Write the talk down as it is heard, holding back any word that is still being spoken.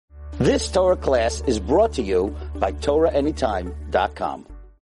This Torah class is brought to you by TorahAnytime.com.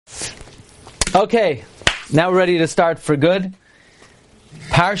 Okay, now we're ready to start for good.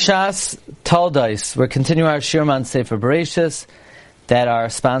 Parshas Toldos. We're continuing our Shirim on Sefer Bereshis that are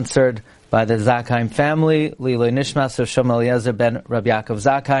sponsored by the Zakheim family, Le'iloi Nishmas of Shlomo Eliezer ben Rabbi Yaakov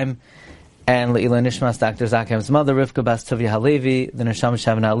Zakheim, and Le'iloi Nishmas Dr. Zakheim's mother, Rivka Bas Tuvia Halevi, the Neshama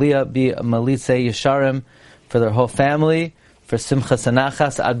Shavna Aliyah, Bi Malitze Yesharim, for their whole family, for Simchas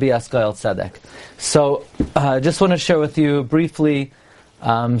Anachas, Ad Bi Askayel Tzedek. So, I just want to share with you briefly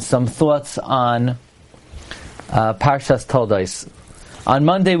some thoughts on Parshas Toldos. On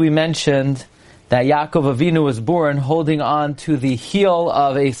Monday we mentioned that Yaakov Avinu was born holding on to the heel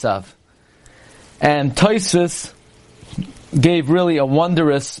of Esav. And Tosfos gave really a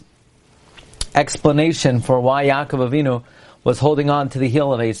wondrous explanation for why Yaakov Avinu was holding on to the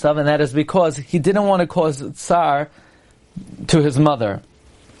heel of Esav, and that is because he didn't want to cause tsar to his mother.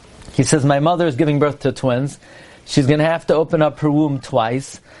 He says, my mother is giving birth to twins. She's going to have to open up her womb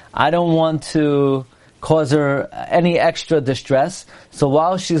twice. I don't want to cause her any extra distress. So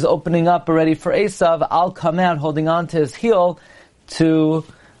while she's opening up already for Esav, I'll come out holding on to his heel to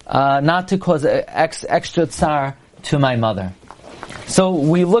not to cause extra tsar to my mother. So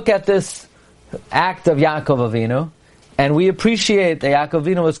we look at this act of Yaakov Avinu, and we appreciate that Yaakov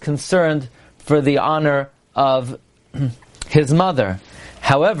Avinu was concerned for the honor of his mother.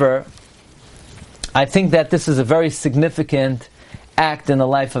 However, I think that this is a very significant act in the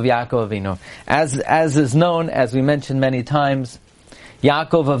life of Yaakov Avinu. As is known, as we mentioned many times,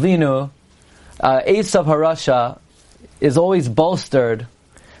 Yaakov Avinu, Esav Harasha, is always bolstered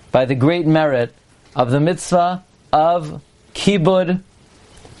by the great merit of the mitzvah of Kibud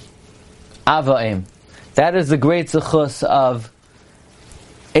Avaim. That is the great zechus of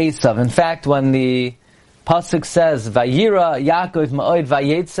Esav. In fact, when the Pasuk says, Vayira Yaakov ma'od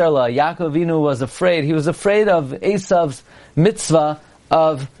vayetzer la, Yaakov Avinu was afraid. He was afraid of Esav's mitzvah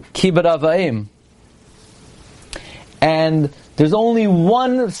of Kibud Avaim. And there's only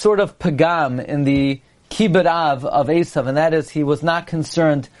one sort of pagam in the Kibud Av of Esav, and that is he was not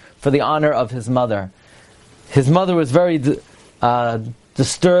concerned for the honor of his mother. His mother was very disturbed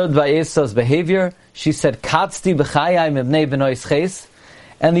by Esav's behavior. She said, Katzti b'chayai mibnei b'nois ches.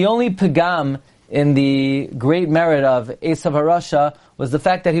 And the only pagam in the great merit of Esav Harasha was the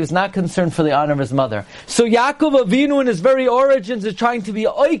fact that he was not concerned for the honor of his mother. So Yaakov Avinu in his very origins is trying to be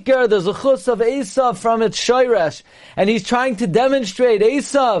oiker, the zechus of Esav from its shoyresh. And he's trying to demonstrate,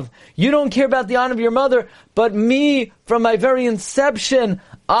 Esav, you don't care about the honor of your mother, but me, from my very inception,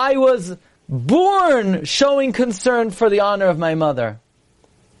 I was born showing concern for the honor of my mother.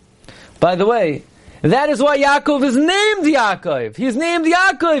 By the way, that is why Yaakov is named Yaakov. He's named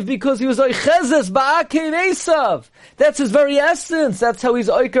Yaakov because he was oichezes ba'akev Esav. That's his very essence. That's how he's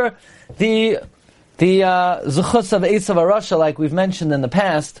oiker the zechus of Esav Harasha, like we've mentioned in the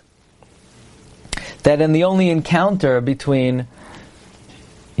past, that in the only encounter between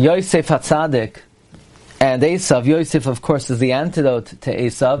Yosef HaTzadik and Esav, Yosef, of course, is the antidote to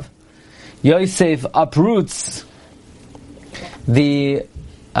Esav. Yosef uproots the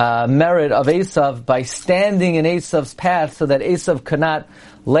merit of Esav by standing in Esav's path so that Esav could not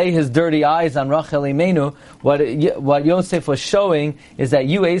lay his dirty eyes on Rachel Imenu. What Yosef was showing is that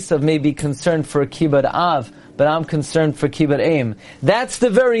you, Esav, may be concerned for Kibud Av, but I'm concerned for Kibud Aim. That's the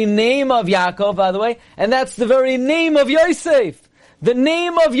very name of Yaakov, by the way, and that's the very name of Yosef. The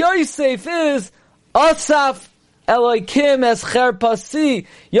name of Yosef is Asaf Elohim Escher Pasi.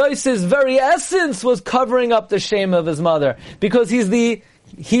 Yosef's very essence was covering up the shame of his mother, because he's the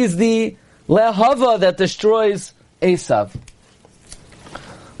lehava that destroys Esav.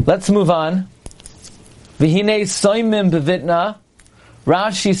 Let's move on. V'hinei soimim bevitna.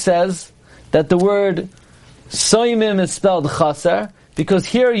 Rashi says that the word soimim is spelled chaser, because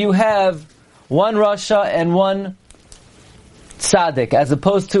here you have one Rasha and one tzaddik, as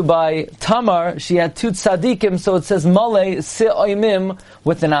opposed to by Tamar, she had two tzaddikim, so it says malei se'oimim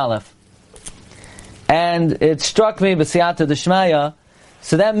with an aleph. And it struck me b'siyata d'shmaya.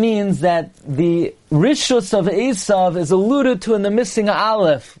 So that means that the rishus of Esav is alluded to in the missing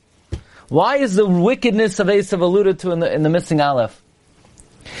aleph. Why is the wickedness of Esav alluded to in the missing aleph?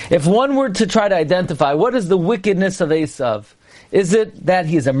 If one were to try to identify, what is the wickedness of Esav? Is it that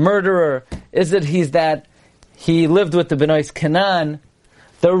he's a murderer? Is it that he lived with the Benois Canaan?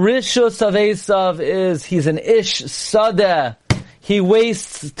 The rishus of Esav is he's an ish sadeh. He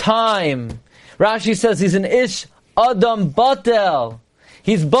wastes time. Rashi says he's an ish adam batel.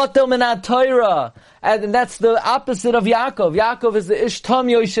 He's batel minat Torah. And that's the opposite of Yaakov. Yaakov is the ish tam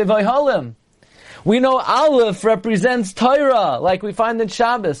yoshev oihalim. We know Aleph represents Torah, like we find in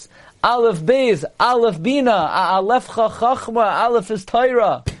Shabbos. Aleph Beis, Aleph Bina, Aleph Chachma, Aleph is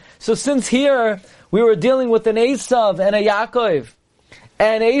Torah. So since here we were dealing with an Esav and a Yaakov,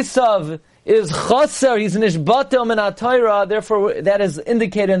 and Esav is Chaser, he's Nishbatel min HaTorah, therefore that is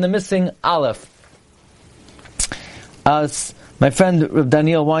indicated in the missing Aleph. My friend Reb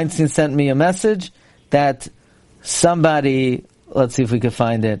Daniel Weinstein sent me a message that somebody, let's see if we can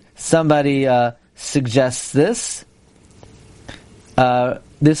find it, somebody suggests this.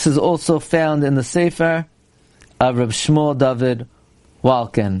 This is also found in the Sefer of Reb Shmuel David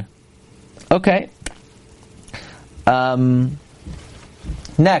Walken. Okay.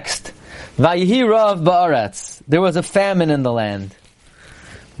 Next. Vayihi Rav Ba'aretz. There was a famine in the land.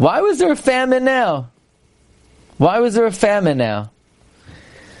 Why was there a famine now? Why was there a famine now?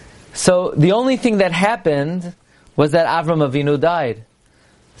 So the only thing that happened was that Avram Avinu died.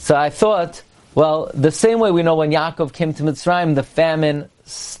 So I thought, well, the same way we know when Yaakov came to Mitzrayim, the famine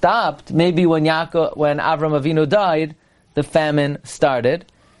stopped. Maybe when Avram Avinu died, the famine started.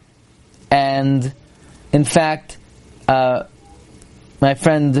 And in fact, my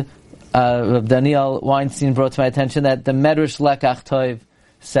friend Daniel Weinstein brought to my attention that the Medrash Lekach Tov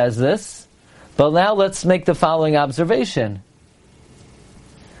says this. But now let's make the following observation.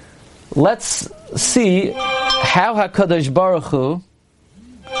 Let's see how HaKadosh Baruch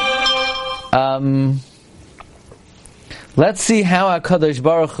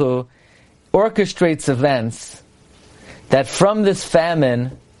Hu orchestrates events that from this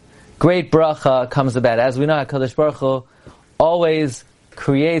famine great bracha comes about. As we know, HaKadosh Baruch Hu always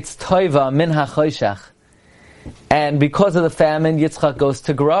creates toiva min ha-choshech. And because of the famine, Yitzchak goes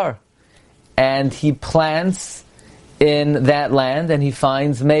to Gerar. And he plants in that land, and he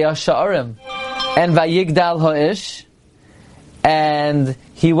finds Mea Sha'arim. And Vayigdal Ha'ish, and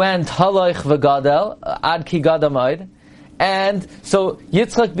he went Haloich V'gadel, Ad Ki Gadamoid. And so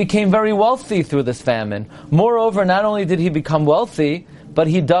Yitzchak became very wealthy through this famine. Moreover, not only did he become wealthy, but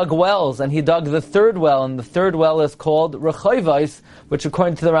he dug wells, and he dug the third well, and the third well is called Rechoivos, which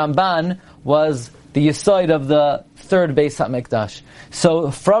according to the Ramban was the yesod of the third Beis HaMikdash.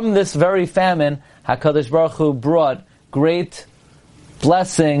 So from this very famine, HaKadosh Baruch Hu brought great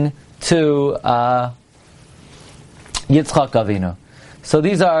blessing to Yitzchak Avinu. So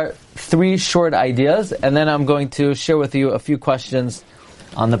these are 3 short ideas, and then I'm going to share with you a few questions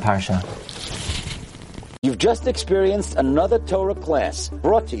on the Parsha. You've just experienced another Torah class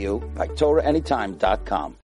brought to you by TorahAnytime.com.